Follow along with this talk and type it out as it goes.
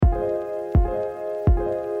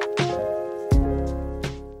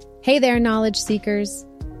Hey there, knowledge seekers.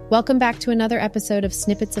 Welcome back to another episode of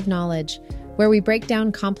Snippets of Knowledge, where we break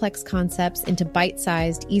down complex concepts into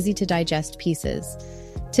bite-sized, easy-to-digest pieces.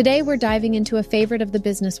 Today, we're diving into a favorite of the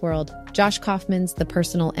business world, Josh Kaufman's The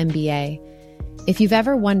Personal MBA. If you've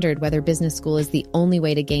ever wondered whether business school is the only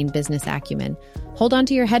way to gain business acumen, hold on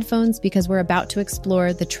to your headphones because we're about to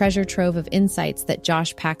explore the treasure trove of insights that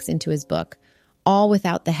Josh packs into his book, all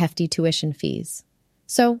without the hefty tuition fees.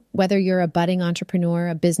 So, whether you're a budding entrepreneur,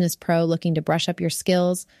 a business pro looking to brush up your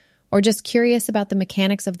skills, or just curious about the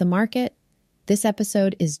mechanics of the market, this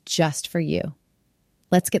episode is just for you.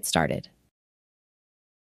 Let's get started.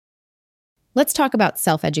 Let's talk about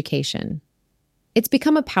self-education. It's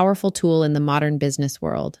become a powerful tool in the modern business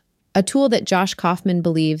world, a tool that Josh Kaufman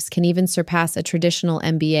believes can even surpass a traditional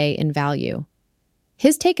MBA in value.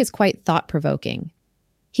 His take is quite thought-provoking.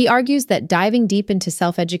 He argues that diving deep into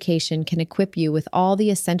self-education can equip you with all the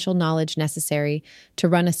essential knowledge necessary to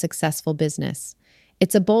run a successful business.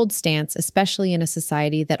 It's a bold stance, especially in a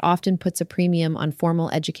society that often puts a premium on formal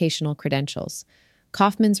educational credentials.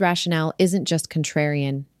 Kaufman's rationale isn't just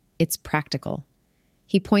contrarian, it's practical.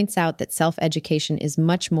 He points out that self-education is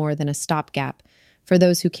much more than a stopgap for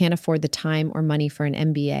those who can't afford the time or money for an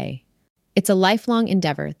MBA. It's a lifelong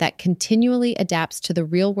endeavor that continually adapts to the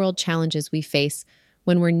real-world challenges we face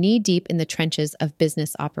when we're knee-deep in the trenches of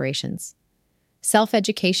business operations.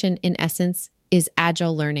 Self-education, in essence, is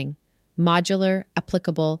agile learning, modular,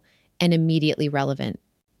 applicable, and immediately relevant.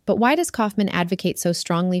 But why does Kaufman advocate so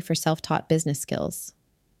strongly for self-taught business skills?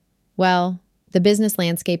 Well, the business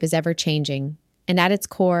landscape is ever-changing, and at its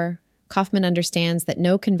core, Kaufman understands that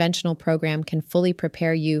no conventional program can fully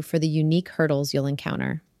prepare you for the unique hurdles you'll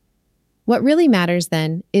encounter. What really matters,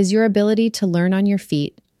 then, is your ability to learn on your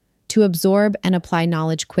feet, to absorb and apply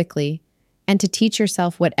knowledge quickly, and to teach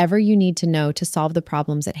yourself whatever you need to know to solve the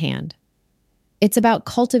problems at hand. It's about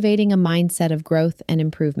cultivating a mindset of growth and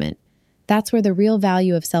improvement. That's where the real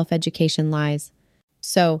value of self-education lies.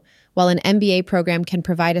 So, while an MBA program can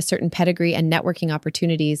provide a certain pedigree and networking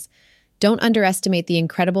opportunities, don't underestimate the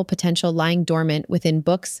incredible potential lying dormant within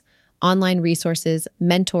books, online resources,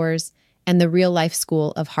 mentors, and the real-life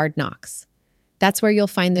school of hard knocks. That's where you'll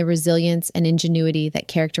find the resilience and ingenuity that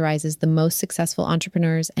characterizes the most successful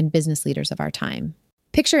entrepreneurs and business leaders of our time.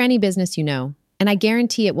 Picture any business you know, and I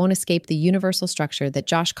guarantee it won't escape the universal structure that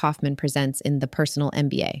Josh Kaufman presents in The Personal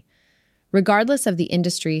MBA. Regardless of the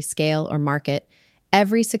industry, scale, or market,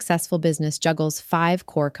 every successful business juggles 5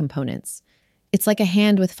 core components. It's like a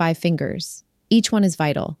hand with 5 fingers. Each one is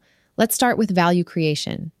vital. Let's start with value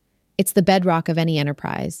creation. It's the bedrock of any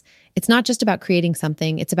enterprise. It's not just about creating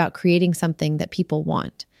something, it's about creating something that people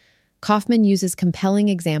want. Kaufman uses compelling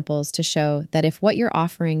examples to show that if what you're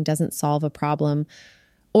offering doesn't solve a problem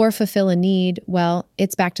or fulfill a need, well,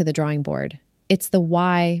 it's back to the drawing board. It's the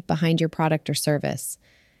why behind your product or service.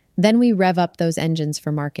 Then we rev up those engines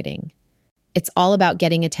for marketing. It's all about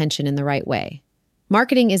getting attention in the right way.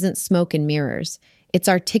 Marketing isn't smoke and mirrors. It's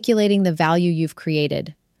articulating the value you've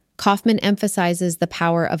created. Kaufman emphasizes the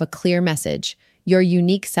power of a clear message, your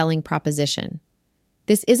unique selling proposition.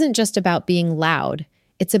 This isn't just about being loud,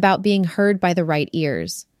 it's about being heard by the right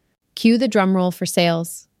ears. Cue the drum roll for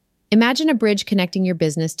sales. Imagine a bridge connecting your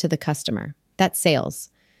business to the customer. That's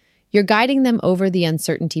sales. You're guiding them over the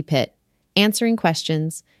uncertainty pit, answering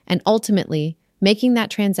questions, and ultimately making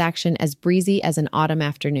that transaction as breezy as an autumn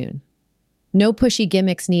afternoon. No pushy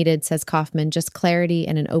gimmicks needed, says Kaufman, just clarity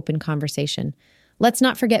and an open conversation. Let's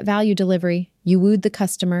not forget value delivery. You wooed the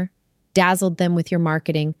customer, dazzled them with your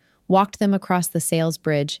marketing, walked them across the sales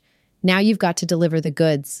bridge. Now you've got to deliver the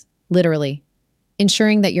goods, literally.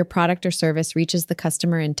 Ensuring that your product or service reaches the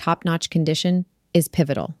customer in top-notch condition is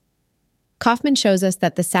pivotal. Kaufman shows us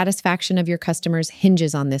that the satisfaction of your customers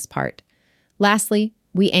hinges on this part. Lastly,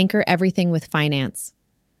 we anchor everything with finance.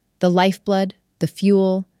 The lifeblood, the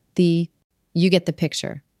fuel, you get the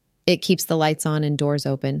picture. It keeps the lights on and doors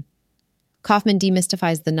open. Kaufman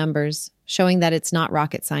demystifies the numbers, showing that it's not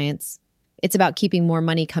rocket science. It's about keeping more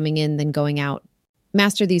money coming in than going out.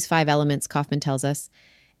 Master these 5 elements, Kaufman tells us,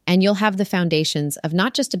 and you'll have the foundations of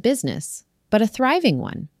not just a business, but a thriving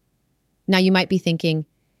one. Now you might be thinking,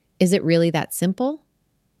 is it really that simple?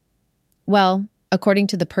 Well, according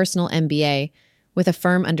to the Personal MBA, with a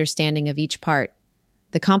firm understanding of each part,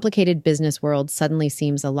 the complicated business world suddenly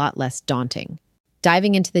seems a lot less daunting.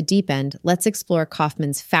 Diving into the deep end, let's explore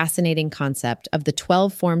Kaufman's fascinating concept of the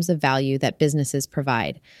 12 forms of value that businesses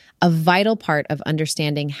provide, a vital part of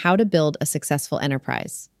understanding how to build a successful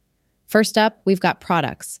enterprise. First up, we've got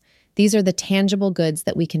products. These are the tangible goods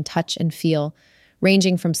that we can touch and feel,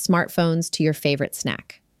 ranging from smartphones to your favorite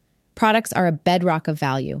snack. Products are a bedrock of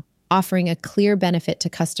value. offering a clear benefit to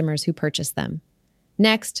customers who purchase them.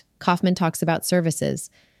 Next, Kaufman talks about services.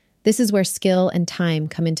 This is where skill and time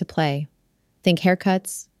come into play. Think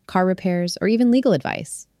haircuts, car repairs, or even legal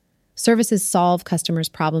advice. Services solve customers'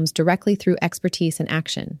 problems directly through expertise and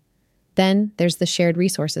action. Then there's the shared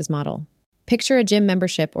resources model. Picture a gym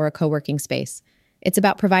membership or a co-working space. It's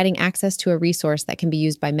about providing access to a resource that can be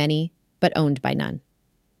used by many, but owned by none.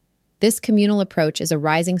 This communal approach is a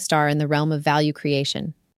rising star in the realm of value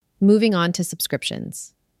creation. Moving on to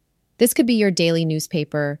subscriptions. This could be your daily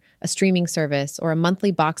newspaper, a streaming service, or a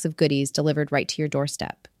monthly box of goodies delivered right to your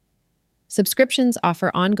doorstep. Subscriptions offer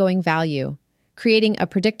ongoing value, creating a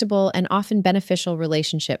predictable and often beneficial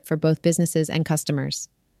relationship for both businesses and customers.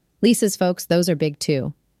 Leases, folks, those are big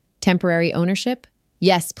too. Temporary ownership?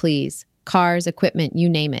 Yes, please. Cars, equipment, you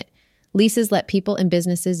name it. Leases let people and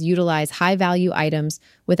businesses utilize high-value items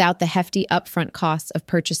without the hefty upfront costs of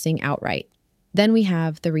purchasing outright. Then we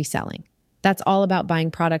have the reselling. That's all about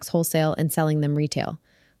buying products wholesale and selling them retail.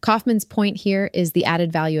 Kaufman's point here is the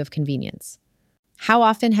added value of convenience. How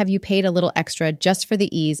often have you paid a little extra just for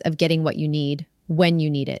the ease of getting what you need when you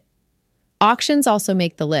need it? Auctions also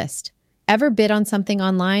make the list. Ever bid on something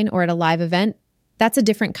online or at a live event? That's a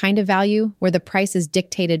different kind of value where the price is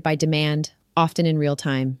dictated by demand, often in real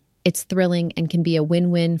time. It's thrilling and can be a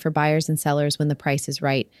win-win for buyers and sellers when the price is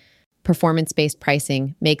right. Performance-based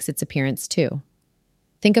pricing makes its appearance too.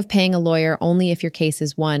 Think of paying a lawyer only if your case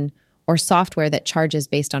is won, or software that charges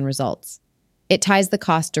based on results. It ties the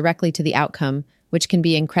cost directly to the outcome, which can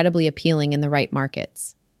be incredibly appealing in the right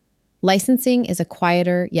markets. Licensing is a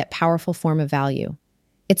quieter yet powerful form of value.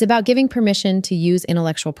 It's about giving permission to use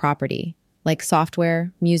intellectual property, like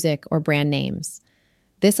software, music, or brand names.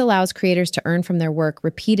 This allows creators to earn from their work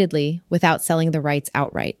repeatedly without selling the rights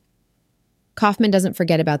outright. Kaufman doesn't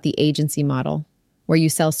forget about the agency model, where you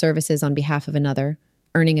sell services on behalf of another,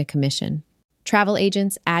 earning a commission. Travel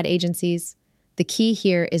agents, ad agencies. The key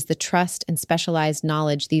here is the trust and specialized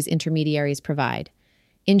knowledge these intermediaries provide.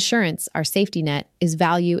 Insurance, our safety net, is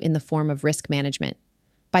value in the form of risk management.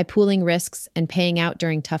 By pooling risks and paying out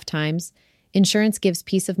during tough times, insurance gives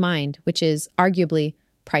peace of mind, which is arguably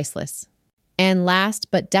priceless. And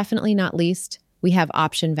last, but definitely not least, we have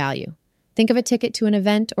option value. Think of a ticket to an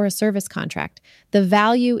event or a service contract. The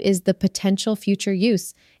value is the potential future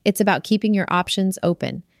use. It's about keeping your options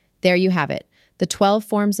open. There you have it, the 12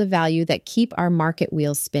 forms of value that keep our market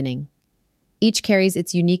wheels spinning. Each carries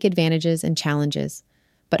its unique advantages and challenges,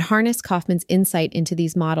 but harness Kaufman's insight into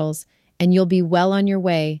these models, and you'll be well on your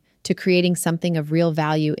way to creating something of real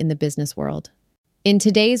value in the business world. In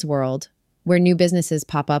today's world, where new businesses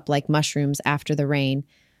pop up like mushrooms after the rain,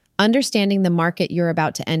 understanding the market you're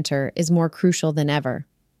about to enter is more crucial than ever.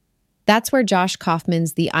 That's where Josh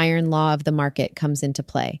Kaufman's The Iron Law of the Market comes into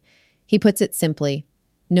play. He puts it simply,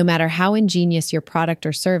 no matter how ingenious your product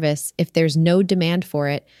or service, if there's no demand for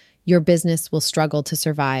it, your business will struggle to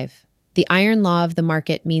survive. The iron law of the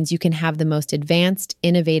market means you can have the most advanced,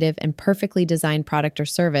 innovative, and perfectly designed product or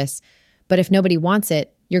service, but if nobody wants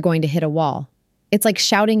it, you're going to hit a wall. It's like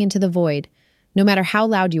shouting into the void. No matter how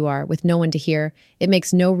loud you are, with no one to hear, it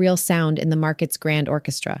makes no real sound in the market's grand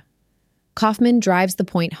orchestra. Kaufman drives the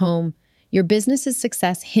point home. Your business's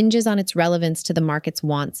success hinges on its relevance to the market's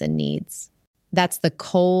wants and needs. That's the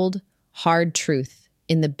cold, hard truth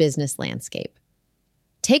in the business landscape.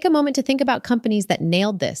 Take a moment to think about companies that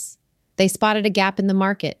nailed this. They spotted a gap in the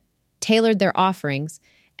market, tailored their offerings,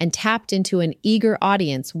 and tapped into an eager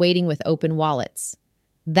audience waiting with open wallets.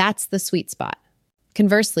 That's the sweet spot.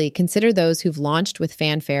 Conversely, consider those who've launched with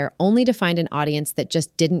fanfare only to find an audience that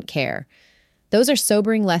just didn't care. Those are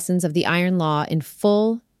sobering lessons of the iron law in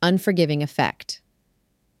full, unforgiving effect.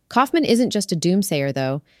 Kaufman isn't just a doomsayer,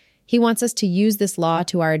 though. He wants us to use this law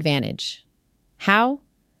to our advantage. How?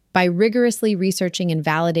 By rigorously researching and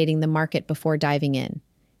validating the market before diving in.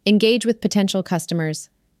 Engage with potential customers.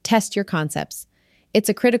 Test your concepts. It's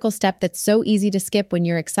a critical step that's so easy to skip when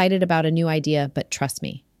you're excited about a new idea, but trust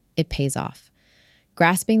me, it pays off.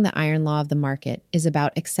 Grasping the iron law of the market is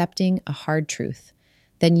about accepting a hard truth,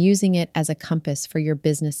 then using it as a compass for your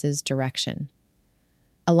business's direction.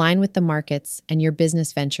 Align with the markets, and your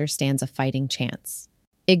business venture stands a fighting chance.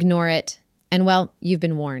 Ignore it, and well, you've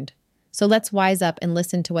been warned. So let's wise up and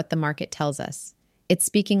listen to what the market tells us. It's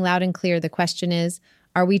speaking loud and clear. The question is,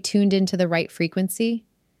 are we tuned into the right frequency?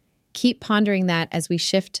 Keep pondering that as we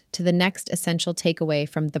shift to the next essential takeaway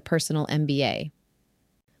from the Personal MBA.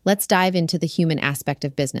 Let's dive into the human aspect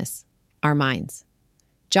of business, our minds.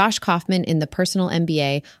 Josh Kaufman in the Personal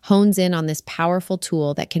MBA hones in on this powerful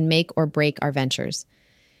tool that can make or break our ventures.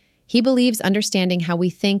 He believes understanding how we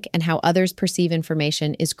think and how others perceive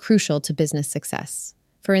information is crucial to business success.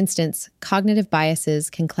 For instance, cognitive biases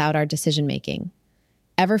can cloud our decision-making.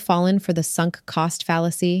 Ever fallen for the sunk cost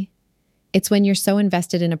fallacy? It's when you're so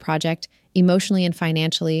invested in a project, emotionally and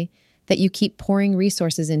financially, that you keep pouring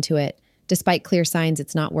resources into it, despite clear signs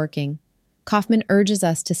it's not working. Kaufman urges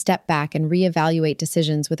us to step back and reevaluate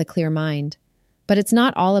decisions with a clear mind. But it's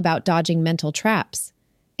not all about dodging mental traps.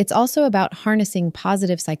 It's also about harnessing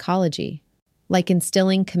positive psychology, like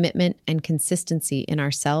instilling commitment and consistency in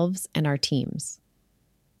ourselves and our teams.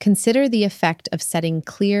 Consider the effect of setting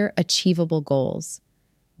clear, achievable goals,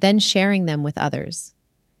 then sharing them with others.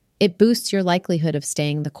 It boosts your likelihood of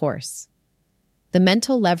staying the course. The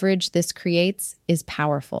mental leverage this creates is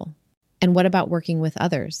powerful. And what about working with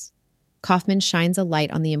others? Kaufman shines a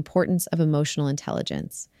light on the importance of emotional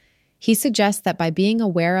intelligence. He suggests that by being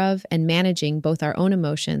aware of and managing both our own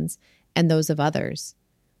emotions and those of others,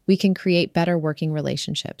 we can create better working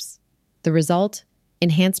relationships. The result?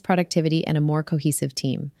 Enhanced productivity and a more cohesive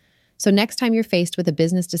team. So next time you're faced with a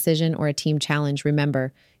business decision or a team challenge,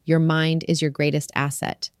 remember, your mind is your greatest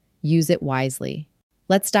asset. Use it wisely.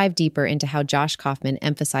 Let's dive deeper into how Josh Kaufman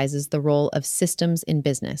emphasizes the role of systems in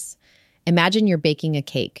business. Imagine you're baking a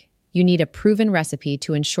cake. You need a proven recipe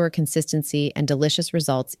to ensure consistency and delicious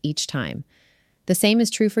results each time. The same is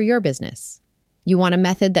true for your business. You want a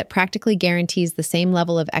method that practically guarantees the same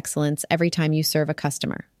level of excellence every time you serve a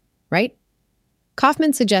customer, right?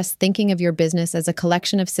 Kaufman suggests thinking of your business as a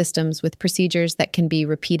collection of systems with procedures that can be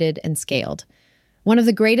repeated and scaled. One of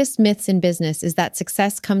the greatest myths in business is that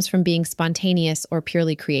success comes from being spontaneous or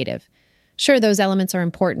purely creative. Sure, those elements are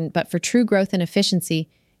important, but for true growth and efficiency,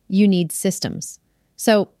 you need systems.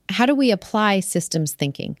 So, how do we apply systems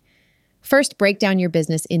thinking? First, break down your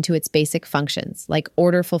business into its basic functions, like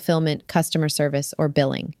order fulfillment, customer service, or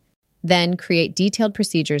billing. Then, create detailed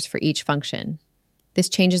procedures for each function. This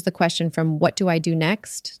changes the question from what do I do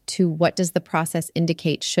next to what does the process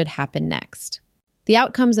indicate should happen next. The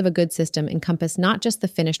outcomes of a good system encompass not just the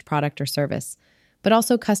finished product or service, but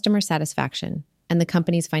also customer satisfaction and the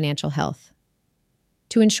company's financial health.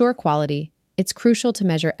 To ensure quality, it's crucial to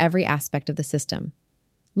measure every aspect of the system.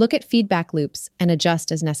 Look at feedback loops and adjust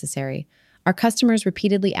as necessary. Are customers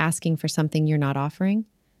repeatedly asking for something you're not offering?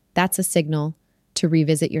 That's a signal to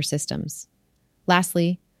revisit your systems.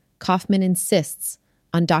 Lastly, Kaufman insists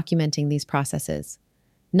on documenting these processes.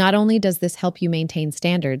 Not only does this help you maintain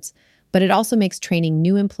standards, but it also makes training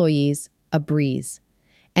new employees a breeze.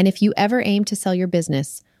 And if you ever aim to sell your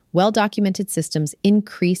business, well-documented systems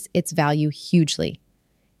increase its value hugely.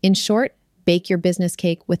 In short, bake your business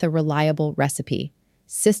cake with a reliable recipe.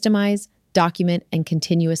 Systemize, document, and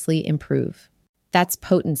continuously improve. That's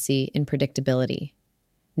potency in predictability.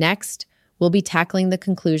 Next, we'll be tackling the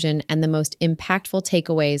conclusion and the most impactful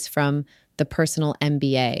takeaways from the Personal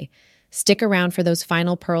MBA. Stick around for those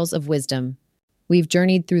final pearls of wisdom. We've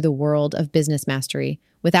journeyed through the world of business mastery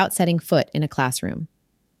without setting foot in a classroom.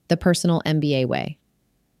 The Personal MBA way.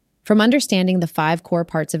 From understanding the 5 core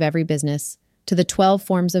parts of every business to the 12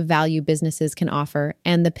 forms of value businesses can offer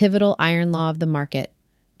and the pivotal iron law of the market,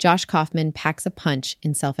 Josh Kaufman packs a punch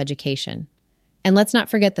in self-education. And let's not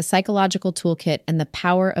forget the psychological toolkit and the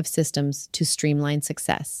power of systems to streamline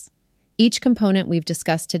success. Each component we've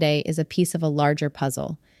discussed today is a piece of a larger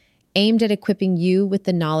puzzle, aimed at equipping you with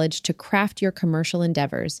the knowledge to craft your commercial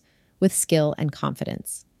endeavors with skill and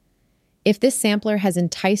confidence. If this sampler has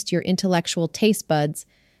enticed your intellectual taste buds,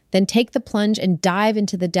 then take the plunge and dive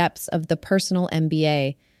into the depths of the Personal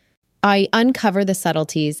MBA. I uncover the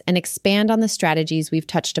subtleties and expand on the strategies we've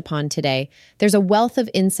touched upon today. There's a wealth of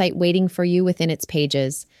insight waiting for you within its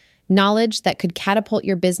pages, knowledge that could catapult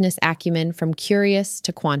your business acumen from curious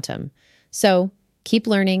to quantum. So, keep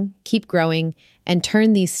learning, keep growing, and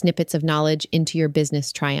turn these snippets of knowledge into your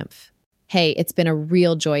business triumph. Hey, it's been a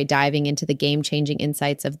real joy diving into the game-changing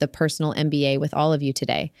insights of the Personal MBA with all of you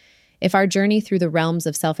today. If our journey through the realms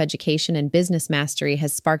of self-education and business mastery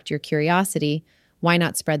has sparked your curiosity, why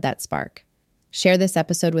not spread that spark? Share this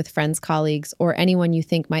episode with friends, colleagues, or anyone you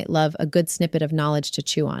think might love a good snippet of knowledge to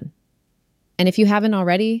chew on. And if you haven't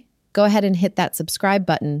already, go ahead and hit that subscribe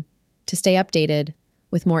button to stay updated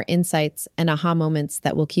with more insights and aha moments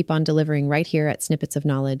that we'll keep on delivering right here at Snippets of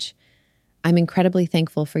Knowledge. I'm incredibly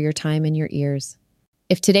thankful for your time and your ears.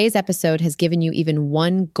 If today's episode has given you even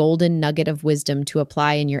one golden nugget of wisdom to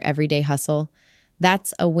apply in your everyday hustle,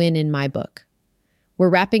 that's a win in my book. We're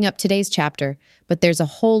wrapping up today's chapter, but there's a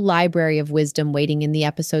whole library of wisdom waiting in the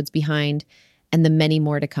episodes behind and the many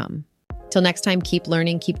more to come. Till next time, keep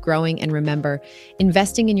learning, keep growing, and remember,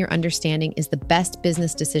 investing in your understanding is the best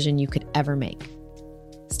business decision you could ever make.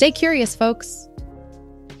 Stay curious, folks.